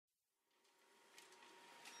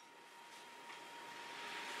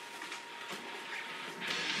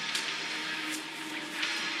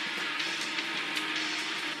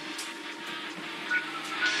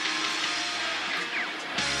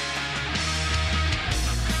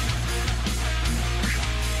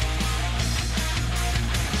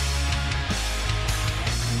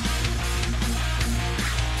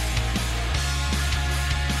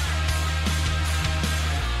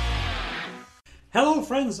Hello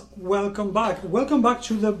friends, welcome back. Welcome back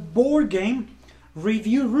to the Board Game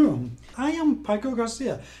Review Room. I am Paco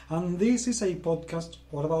Garcia and this is a podcast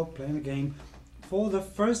all about playing a game for the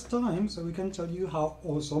first time so we can tell you how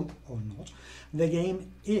awesome or not the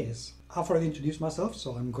game is. I've already introduced myself,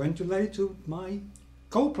 so I'm going to let it to my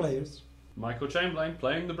co-players. Michael Chamberlain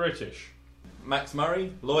playing the British. Max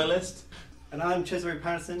Murray, Loyalist. And I'm Cesare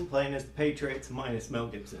Patterson, playing as the Patriots minus Mel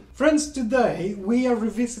Gibson. Friends, today we are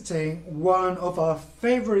revisiting one of our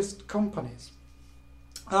favourite companies.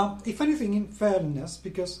 If anything, in fairness,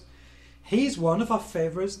 because he's one of our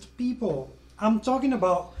favourite people. I'm talking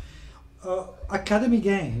about Academy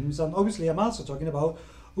Games, and obviously I'm also talking about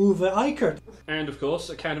Uwe Eichert. And of course,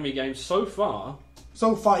 Academy Games so far,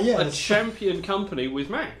 yes. a champion company with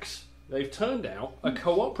Max. They've turned out a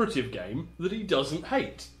cooperative game that he doesn't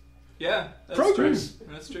hate. Yeah, that's Progress. true.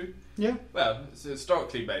 That's true. Yeah. Well, it's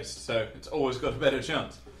historically based, so it's always got a better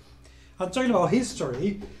chance. I'm talking about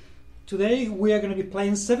history. Today we are going to be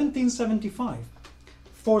playing 1775.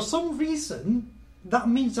 For some reason, that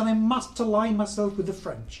means that I must align myself with the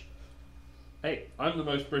French. Hey, I'm the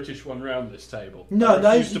most British one round this table. No, I that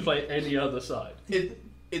refuse is- to play any other side.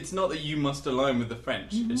 It's not that you must align with the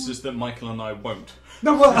French, it's just that Michael and I won't.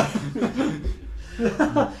 No, well,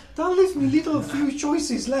 that leaves me little few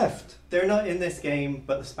choices left. They're not in this game,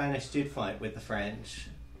 but the Spanish did fight with the French,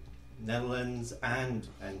 Netherlands, and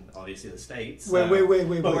obviously the States. Wait.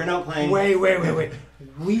 But we're not playing. Wait.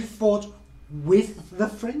 We fought with the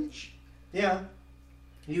French? Yeah.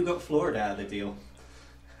 You got Florida out of the deal.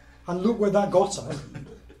 And look where that got us.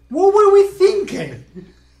 What were we thinking?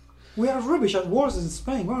 We are rubbish at wars in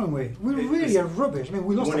Spain, weren't we? We really are rubbish. I mean,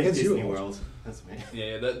 we lost One in against Disney you. World. That's me.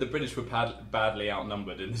 Yeah, the British were badly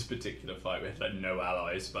outnumbered in this particular fight. We had like no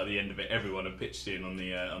allies. By the end of it, everyone had pitched in on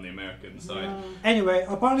the American side. Anyway,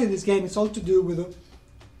 apparently this game is all to do with the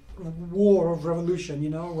war of revolution, you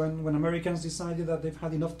know, when Americans decided that they've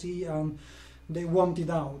had enough tea and they wanted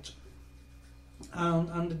out.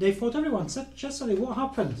 And they fought everyone. Cesare, what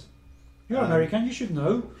happened? You're American, you should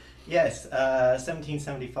know. Yes,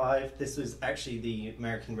 1775. This was actually the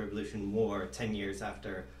American Revolution War, 10 years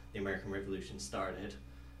after the American Revolution started.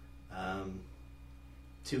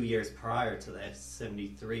 2 years prior to this,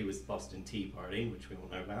 73, was the Boston Tea Party, which we all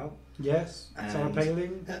know about. Yes, Sarah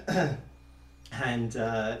Palin. And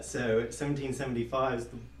so 1775 is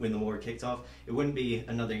when the war kicked off. It wouldn't be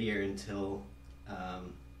another year until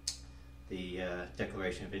the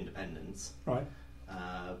Declaration of Independence. Right.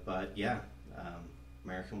 But yeah,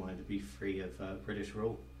 America wanted to be free of British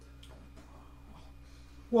rule.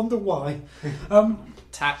 Wonder why.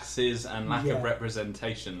 Taxes and lack Yeah. of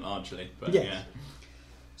representation, largely. But Yes. yeah.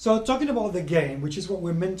 So talking about the game, which is what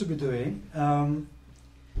we're meant to be doing,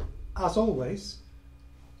 as always,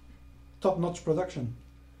 top-notch production.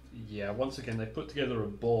 Yeah, once again, they put together a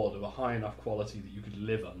board of a high enough quality that you could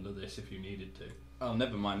live under this if you needed to. Oh,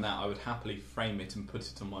 never mind that. I would happily frame it and put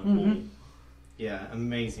it on my Mhm. wall. Yeah,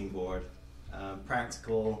 amazing board.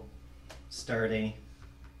 Practical, sturdy,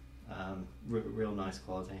 real nice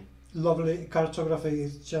quality. Lovely cartography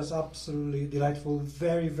is just absolutely delightful.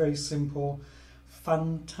 Very, very simple.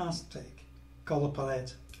 Fantastic color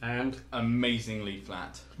palette. And Amazingly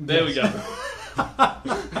flat. there we go.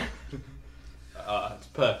 It's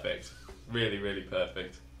perfect. Really, really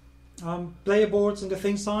perfect. Player boards on the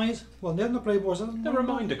thin side. Well, they're not player boards. They're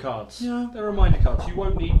reminder cards. Yeah. They're reminder cards. You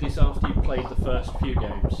won't need this after you've played the first few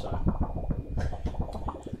games, so...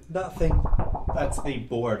 That thing. That's the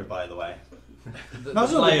board, by the way. The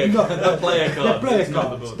That's not player, the- the player The cards. player it's not the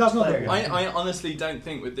cards. board. That's not the Player one. I honestly don't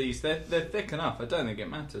think with these they're thick enough. I don't think it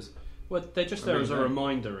matters. Well, they're just I there really as a don't.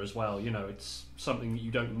 reminder as well. You know, it's something that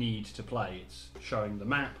you don't need to play. It's showing the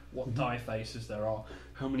map, what die faces there are,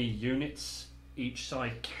 how many units each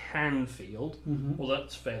side can field. Mhm. Well,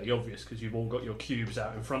 that's fairly obvious because you've all got your cubes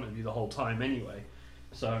out in front of you the whole time anyway.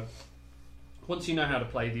 So, once you know how to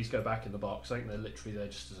play, these go back in the box. I think they're literally there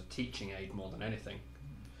just as a teaching aid more than anything.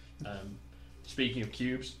 Speaking of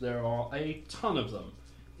cubes, there are a ton of them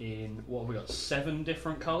in, what have we got, 7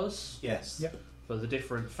 different colours? Yes. Yep. For the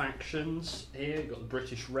different factions here. You've got the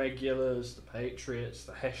British Regulars, the Patriots,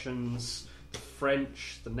 the Hessians, the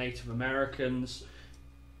French, the Native Americans.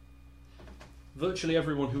 Virtually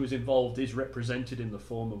everyone who is involved is represented in the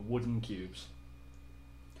form of wooden cubes.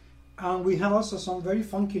 And we have also some very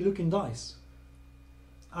funky looking dice.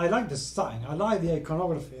 I like the design. I like the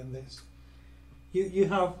iconography in this. You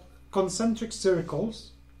have concentric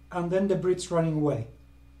circles and then the Brits running away.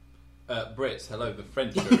 Brits, hello, the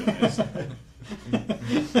French are in this.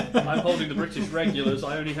 I'm holding the British Regulars.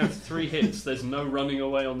 I only have 3 hits. There's no running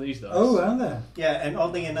away on these dice. Oh, are there? Yeah, and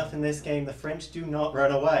oddly enough in this game, the French do not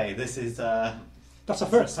run away. This is That's a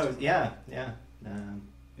first. Yeah. Yeah.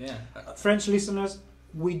 French listeners,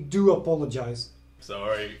 we do apologise.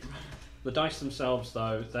 Sorry. The dice themselves,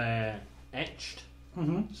 though, they're etched,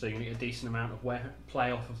 Mm-hmm. so you can get a decent amount of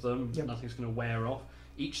play off of them. Yep. Nothing's going to wear off.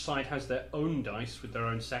 Each side has their own dice with their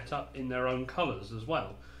own setup in their own colours as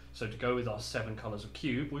well. So to go with our 7 colours of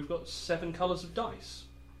cube, we've got 7 colours of dice.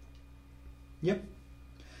 Yep.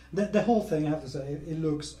 The whole thing, I have to say, it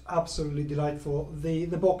looks absolutely delightful. The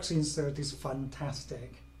box insert is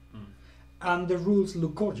fantastic. Mm. And the rules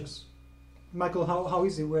look gorgeous. Michael, how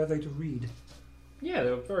easy were they to read? Yeah,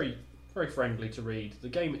 they were very, very friendly to read. The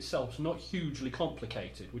game itself's not hugely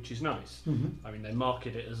complicated, which is nice. Mm-hmm. I mean, they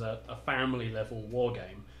market it as a family-level war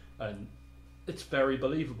game, and it's very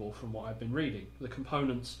believable from what I've been reading. The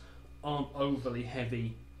components aren't overly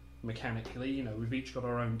heavy mechanically. You know, we've each got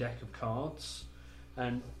our own deck of cards,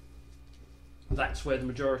 and that's where the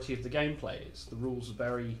majority of the gameplay is. The rules are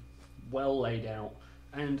very well laid out,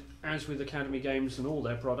 and as with Academy Games and all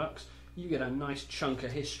their products, you get a nice chunk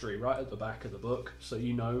of history right at the back of the book, so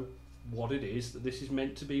you know what it is that this is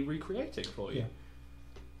meant to be recreating for you. Yeah.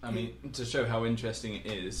 I mean, to show how interesting it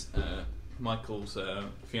is, Michael's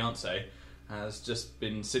fiance has just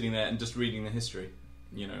been sitting there and just reading the history.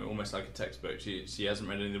 You know, almost like a textbook. She hasn't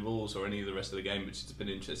read any of the rules or any of the rest of the game, but she's been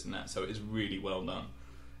interested in that. So it is really well done,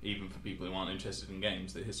 even for people who aren't interested in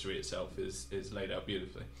games. The history itself is laid out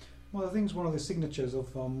beautifully. Well, I think it's one of the signatures of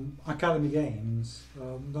Academy Games.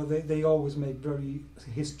 They always make very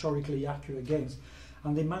historically accurate games,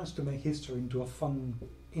 and they managed to make history into a fun,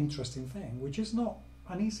 interesting thing, which is not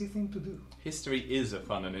an easy thing to do. History is a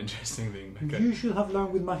fun and interesting thing. Okay. You should have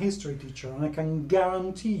learned with my history teacher, and I can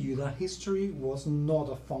guarantee you that history was not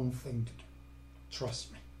a fun thing to do.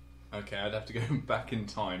 Trust me. Okay, I'd have to go back in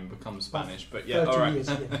time, become Spanish, but yeah, 30 all right. years,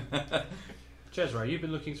 yeah. Jezra, you've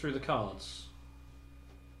been looking through the cards.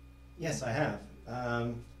 Yes, I have.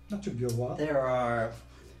 That took you a while. There are...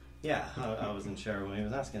 Yeah, I wasn't sure when he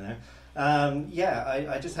was asking there.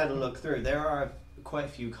 I just had a look through. There are quite a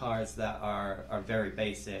few cards that are very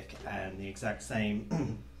basic and the exact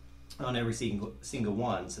same on every single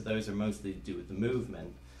one, so those are mostly to do with the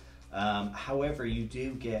movement. However, you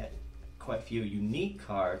do get quite a few unique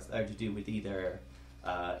cards that are to do with either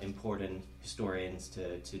important historians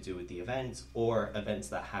to do with the events or events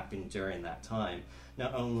that happened during that time.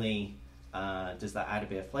 Not only does that add a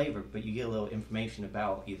bit of flavour, but you get a little information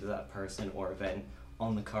about either that person or event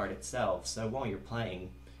on the card itself. So while you're playing,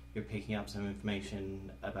 you're picking up some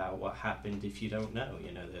information about what happened if you don't know,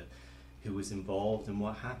 who was involved and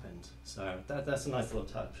what happened. So that's a nice little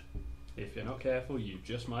touch. If you're not careful, you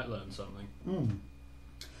just might learn something. Mm.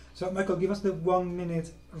 So, Michael, give us the 1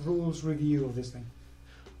 minute rules review of this thing.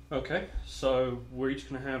 Okay, so we're each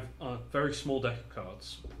going to have a very small deck of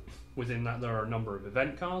cards. Within that, there are a number of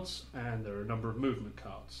event cards and there are a number of movement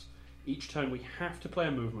cards. Each turn we have to play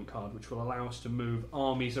a movement card which will allow us to move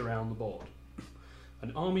armies around the board.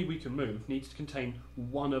 An army we can move needs to contain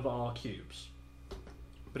one of our cubes,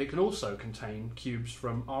 but it can also contain cubes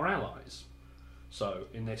from our allies. So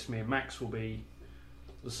in this, me and Max will be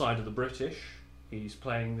the side of the British. He's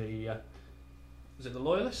playing the is it the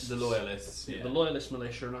Loyalists? The Loyalists, yeah. The Loyalist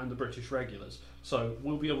militia, and I'm the British regulars. So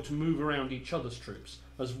we'll be able to move around each other's troops,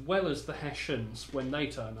 as well as the Hessians when they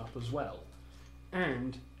turn up as well,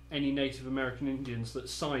 and any Native American Indians that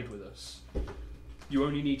side with us. You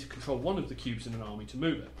only need to control one of the cubes in an army to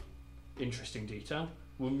move it. Interesting detail.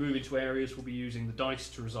 We'll move into areas, we'll be using the dice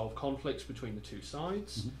to resolve conflicts between the two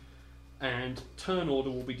sides, and turn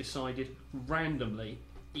order will be decided randomly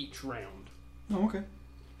each round. Oh, okay.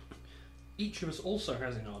 Each of us also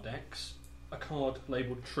has in our decks a card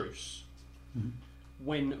labelled Truce. Mm-hmm.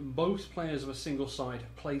 When both players of a single side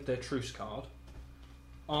have played their Truce card,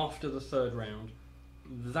 after the third round,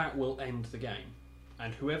 that will end the game.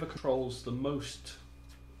 And whoever controls the most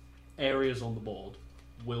areas on the board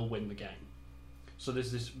will win the game. So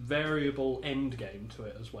there's this variable end game to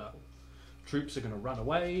it as well. Troops are going to run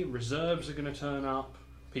away, reserves are going to turn up,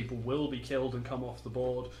 people will be killed and come off the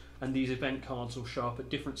board, and these event cards will show up at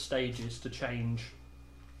different stages to change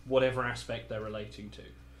whatever aspect they're relating to.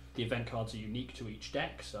 The event cards are unique to each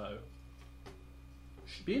deck, so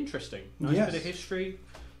should be interesting. Nice Yes. bit of history,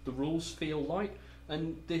 the rules feel light,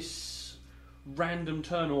 and this random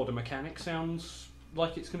turn order mechanic sounds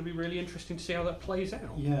like it's going to be really interesting to see how that plays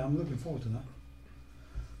out. Yeah, I'm looking forward to that.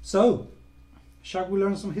 So, shall we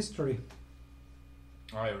learn some history?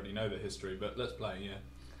 I already know the history, but let's play, yeah.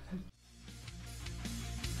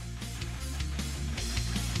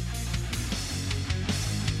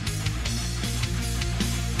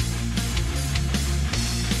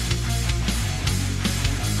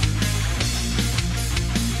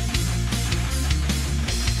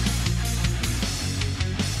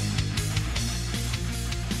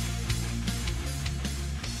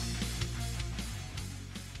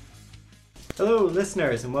 Hello,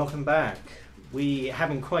 listeners, and welcome back. We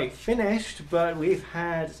haven't quite finished, but we've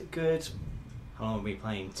had a good... How long are we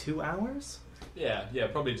playing? 2 hours? Yeah,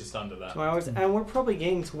 probably just under that. 2 hours, and we're probably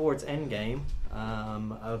getting towards endgame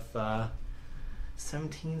of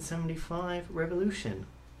 1775 Revolution.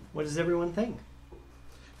 What does everyone think?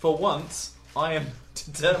 For once, I am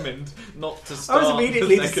determined not to I start. was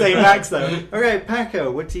immediately to say Max, though. Okay,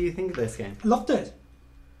 Paco, what do you think of this game? Loved it.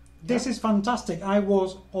 This is fantastic. I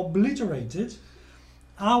was obliterated.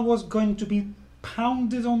 I was going to be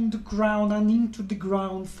pounded on the ground and into the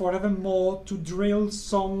ground forevermore to drill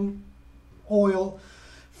some oil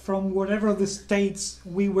from whatever the states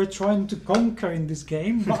we were trying to conquer in this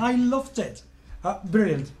game. But I loved it.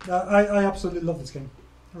 Brilliant. I absolutely love this game.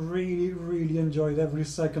 Really, really enjoyed every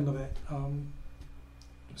second of it.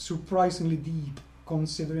 Surprisingly deep,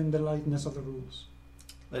 considering the lightness of the rules.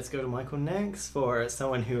 Let's go to Michael next for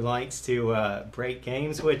someone who likes to break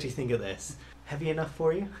games. What do you think of this? Heavy enough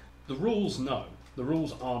for you? The rules, no. The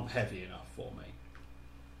rules aren't heavy enough for me.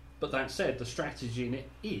 But that said, the strategy in it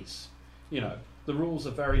is. You know, the rules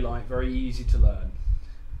are very light, very easy to learn.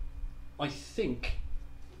 I think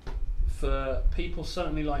for people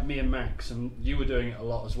certainly like me and Max, and you were doing it a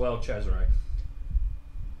lot as well, Cesare,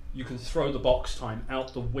 you can throw the box time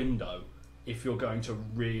out the window if you're going to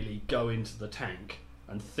really go into the tank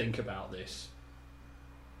and think about this.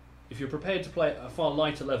 If you're prepared to play at a far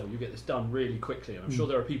lighter level, you get this done really quickly. And I'm sure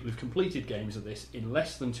there are people who've completed games of this in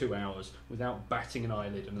less than 2 hours without batting an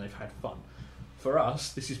eyelid, and they've had fun. For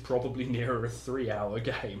us, this is probably nearer a 3-hour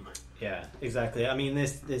game. Yeah, exactly. I mean,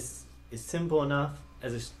 this is simple enough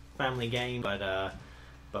as a family game, but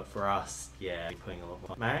for us, yeah, we're putting a lot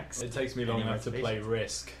more. Max? It takes me long Any enough to play reservations?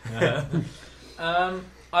 Risk. I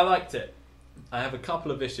liked it. I have a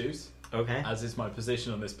couple of issues. Okay. As is my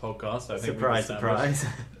position on this podcast, I think Surprise, surprise.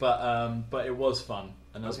 But it was fun,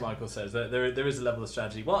 and as Michael says, there is a level of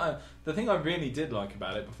strategy. The thing I really did like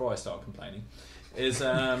about it, before I start complaining, is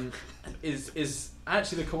actually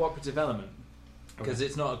the cooperative element, because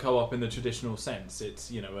it's not a co-op in the traditional sense.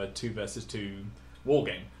 It's a 2 versus 2 war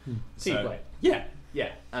game. Team play. Yeah,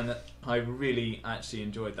 and I really actually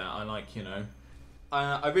enjoyed that. I like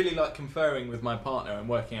I really like conferring with my partner and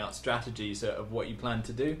working out strategies of what you plan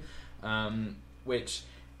to do. Which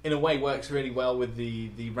in a way works really well with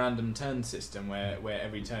the random turn system where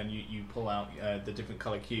every turn you pull out the different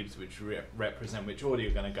colour cubes which represent which order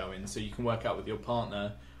you're going to go in, so you can work out with your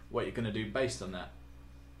partner what you're going to do based on that.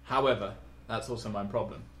 However, that's also my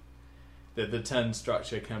problem. The turn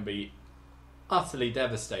structure can be utterly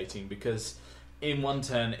devastating, because in one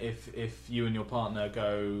turn, if you and your partner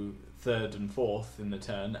go third and fourth in the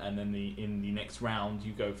turn, and then in the next round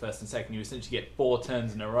you go first and second, you essentially get 4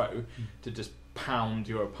 turns in a row to just pound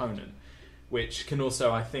your opponent, which can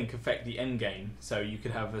also, I think, affect the end game. So you could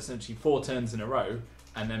have essentially 4 turns in a row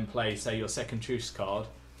and then play, say, your second truce card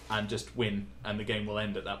and just win, and the game will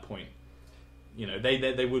end at that point.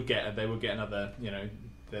 They would get another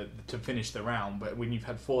to finish the round, but when you've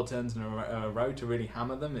had 4 turns in a row to really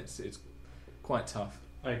hammer them, it's quite tough.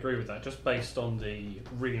 I agree with that, just based on the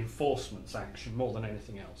reinforcements action more than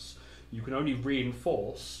anything else. You can only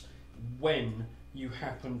reinforce when you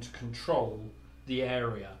happen to control the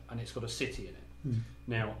area and it's got a city in it.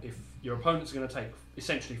 Now, if your opponent's going to take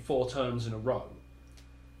essentially 4 turns in a row,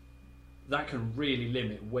 that can really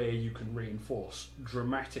limit where you can reinforce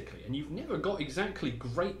dramatically. And you've never got exactly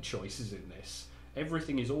great choices in this.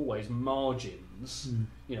 Everything is always margins.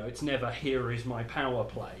 It's never, here is my power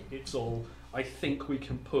play. It's all, I think we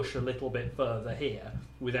can push a little bit further here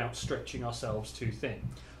without stretching ourselves too thin.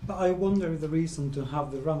 But I wonder if the reason to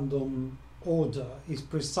have the random order is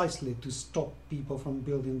precisely to stop people from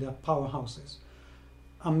building their powerhouses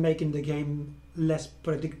and making the game less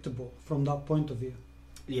predictable from that point of view.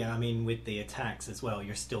 Yeah, I mean, with the attacks as well,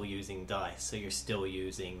 you're still using dice, so you're still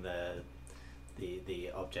using the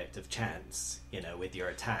object of chance, with your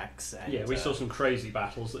attacks. And, we saw some crazy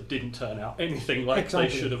battles that didn't turn out anything like exactly.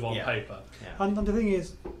 they should have on paper. Yeah. And the thing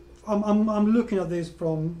is, I'm looking at this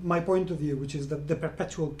from my point of view, which is the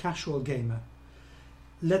perpetual casual gamer.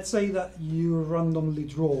 Let's say that you randomly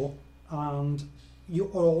draw and you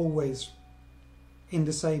are always in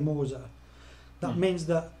the same order. That means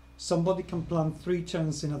that somebody can plan 3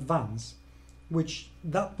 turns in advance, which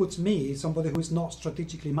that puts me, somebody who is not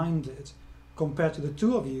strategically minded, compared to the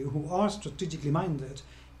 2 of you who are strategically minded.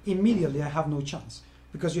 Immediately I have no chance,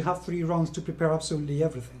 because you have 3 rounds to prepare absolutely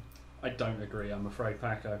everything. I don't agree, I'm afraid,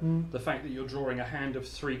 Paco. The fact that you're drawing a hand of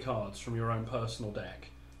 3 cards from your own personal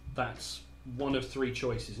deck, that's one of 3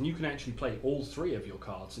 choices, and you can actually play all 3 of your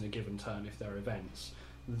cards in a given turn if they're events.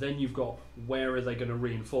 Then you've got, where are they going to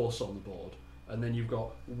reinforce on the board? and then you've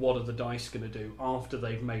got what are the dice going to do after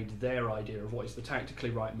they've made their idea of what is the tactically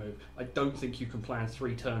right move. I don't think you can plan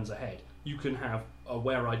 3 turns ahead. You can have a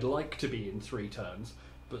where I'd like to be in 3 turns,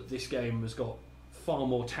 but this game has got far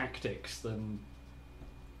more tactics than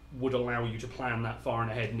would allow you to plan that far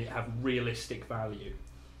and ahead and it have realistic value.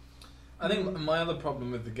 I think my other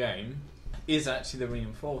problem with the game is actually the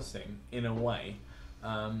reinforcing, in a way.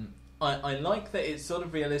 I like that it's sort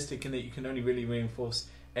of realistic in that you can only really reinforce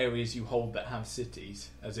areas you hold that have cities,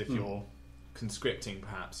 as if you're conscripting,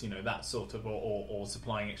 perhaps, that sort of, or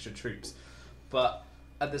supplying extra troops. But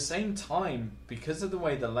at the same time, because of the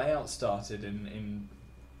way the layout started in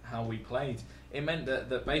how we played, it meant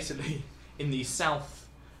that basically in the south,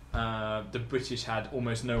 the British had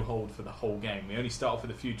almost no hold for the whole game. We only start off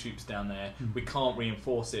with a few troops down there. We can't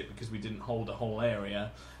reinforce it because we didn't hold a whole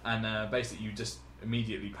area, and basically you just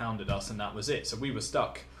immediately pounded us, and that was it. So we were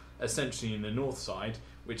stuck essentially in the north side,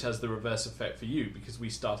 which has the reverse effect for you, because we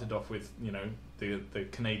started off with the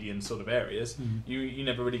Canadian sort of areas. You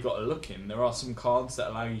never really got a look in. There are some cards that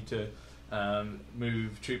allow you to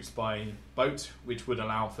move troops by boat, which would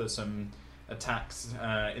allow for some attacks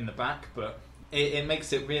in the back, but it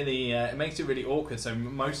makes it really awkward. So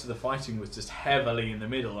most of the fighting was just heavily in the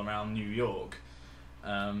middle around New York,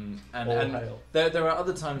 and there are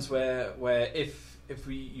other times where if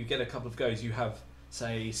you get a couple of goes, you have,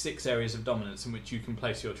 say, 6 areas of dominance in which you can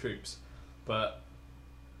place your troops, but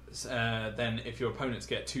then if your opponents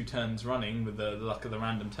get 2 turns running with the luck of the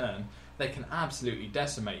random turn, they can absolutely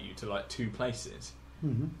decimate you to like 2 places.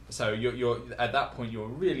 So you're at that point you're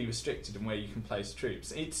really restricted in where you can place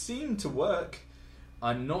troops. It seemed to work.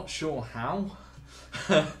 I'm not sure how,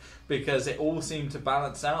 because it all seemed to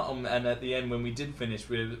balance out. And at the end, when we did finish,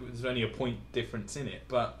 there was only a point difference in it,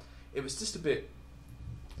 but it was just a bit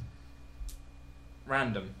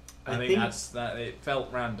random. I think that it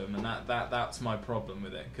felt random, and that's my problem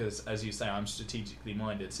with it. Because as you say, I'm strategically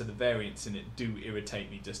minded, so the variants in it do irritate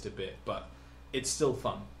me just a bit, but it's still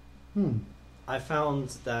fun. I found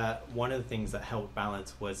that one of the things that helped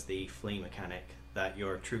balance was the flee mechanic, that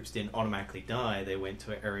your troops didn't automatically die. They went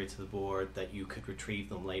to an area to the board that you could retrieve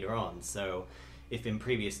them later on. So if in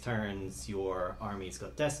previous turns your armies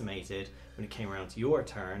got decimated, when it came around to your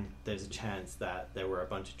turn, there's a chance that there were a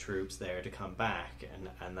bunch of troops there to come back,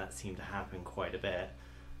 and that seemed to happen quite a bit.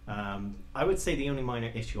 I would say the only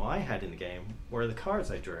minor issue I had in the game were the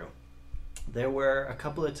cards I drew. There were a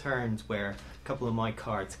couple of turns where a couple of my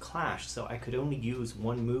cards clashed, so I could only use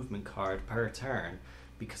 1 movement card per turn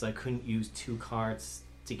because I couldn't use 2 cards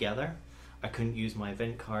together. I couldn't use my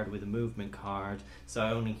event card with a movement card, so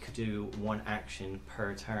I only could do 1 action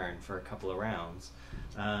per turn for a couple of rounds.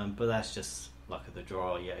 But that's just luck of the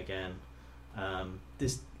draw yet again.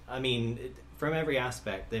 From every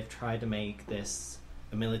aspect, they've tried to make this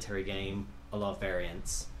a military game, a lot of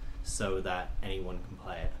variants, so that anyone can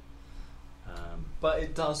play it. But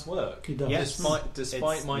it does work. It does. Yes.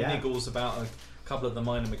 Despite my niggles about a couple of the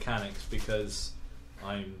minor mechanics, because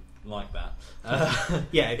I'm like that.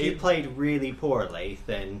 If you played really poorly,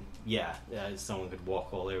 then someone could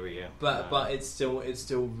walk all over you. But it still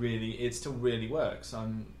really works.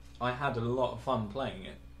 I had a lot of fun playing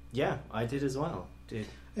it. Yeah, I did as well.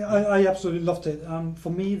 Yeah, I absolutely loved it. For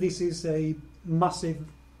me, this is a massive,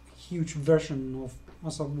 huge version of,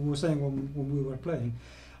 as we were saying when we were playing,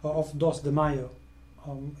 of Dos de Mayo.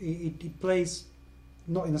 It plays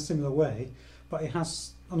not in a similar way, but it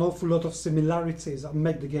has an awful lot of similarities that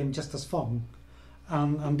make the game just as fun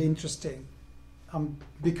and interesting.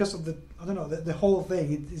 Because of the whole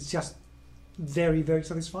thing, it's just very, very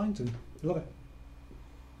satisfying to me. Love it.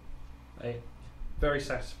 A very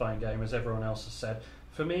satisfying game, as everyone else has said.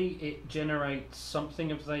 For me, it generates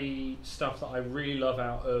something of the stuff that I really love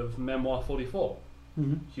out of Memoir 44.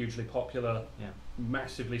 Hugely popular,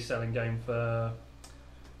 massively selling game for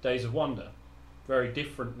Days of Wonder. Very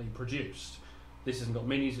differently produced. This hasn't got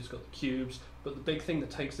minis, it's got the cubes, but the big thing that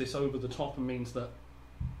takes this over the top and means that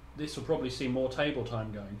this will probably see more table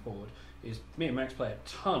time going forward is me and Max play a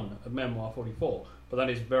ton of Memoir 44, but that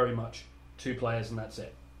is very much 2 players and that's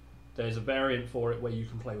it. There's a variant for it where you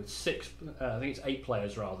can play with 8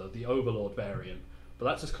 players rather, the Overlord variant, but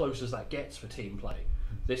that's as close as that gets for team play.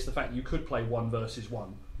 This, the fact you could play 1 versus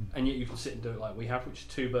 1, and yet you can sit and do it like we have, which is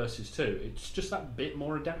 2 versus 2. It's just that bit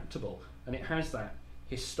more adaptable, and it has that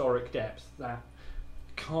historic depth, that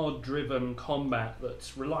card-driven combat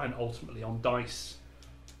that's reliant ultimately on dice,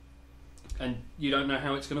 and you don't know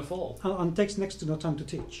how it's going to fall. And takes next to no time to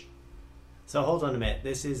teach. So hold on a minute.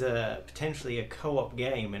 This is potentially a co-op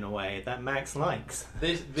game in a way that Max likes.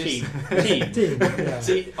 This Team. Team, yeah.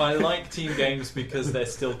 See, I like team games because they're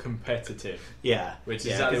still competitive. Yeah, Which is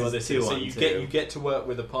yeah, exactly 'cause what it's this is. 2 So on you 2. get to work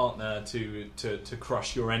with a partner to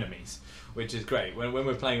crush your enemies, which is great. When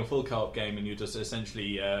we're playing a full co-op game and you're just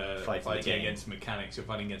essentially fighting against mechanics, you're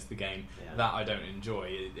fighting against the game. Yeah. That I don't enjoy.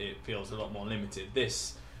 It feels a lot more limited.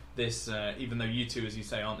 This even though you two, as you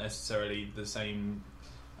say, aren't necessarily the same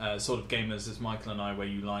sort of gamers as Michael and I, where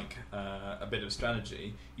you like a bit of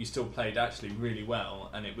strategy, you still played actually really well,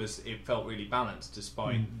 and it felt really balanced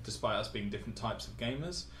despite us being different types of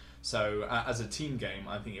gamers. So as a team game,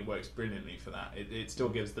 I think it works brilliantly for that. It still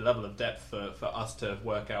gives the level of depth for us to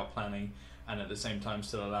work out planning, and at the same time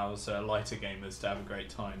still allows lighter gamers to have a great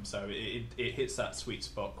time. So it hits that sweet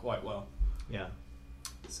spot quite well. Yeah.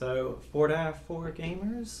 So 4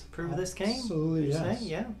 gamers approve of this game? Absolutely, You're yes. saying?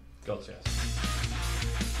 Yeah. Gotcha.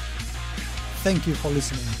 Thank you for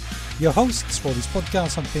listening. Your hosts for this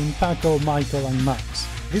podcast have been Paco, Michael and Max.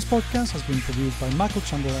 This podcast has been produced by Michael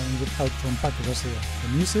Chamberlain with help from Paco Garcia. The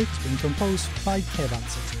music has been composed by Kev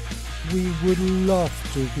Ansett. We would love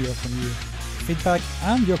to hear from you. Feedback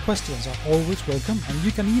and your questions are always welcome, and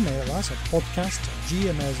you can email us at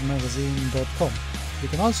podcast@gmsmagazine.com. You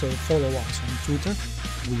can also follow us on Twitter.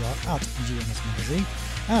 We are at GMS Magazine,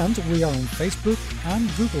 and we are on Facebook and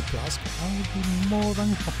Google+, and we'll be more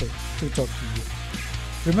than happy to talk to you.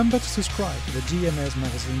 Remember to subscribe to the GMS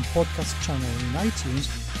Magazine podcast channel in iTunes,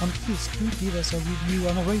 and please do give us a review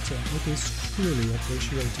and a rating. It is truly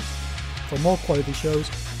appreciated. For more quality shows,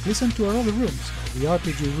 listen to our other rooms, the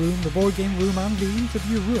RPG room, the board game room, and the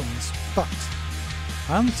interview rooms. But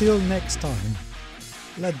until next time,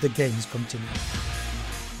 let the games continue.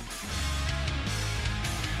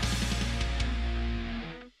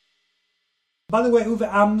 By the way, Uwe,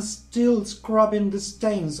 I'm still scrubbing the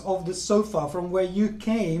stains of the sofa from where you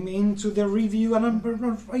came into the review and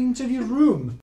interview room.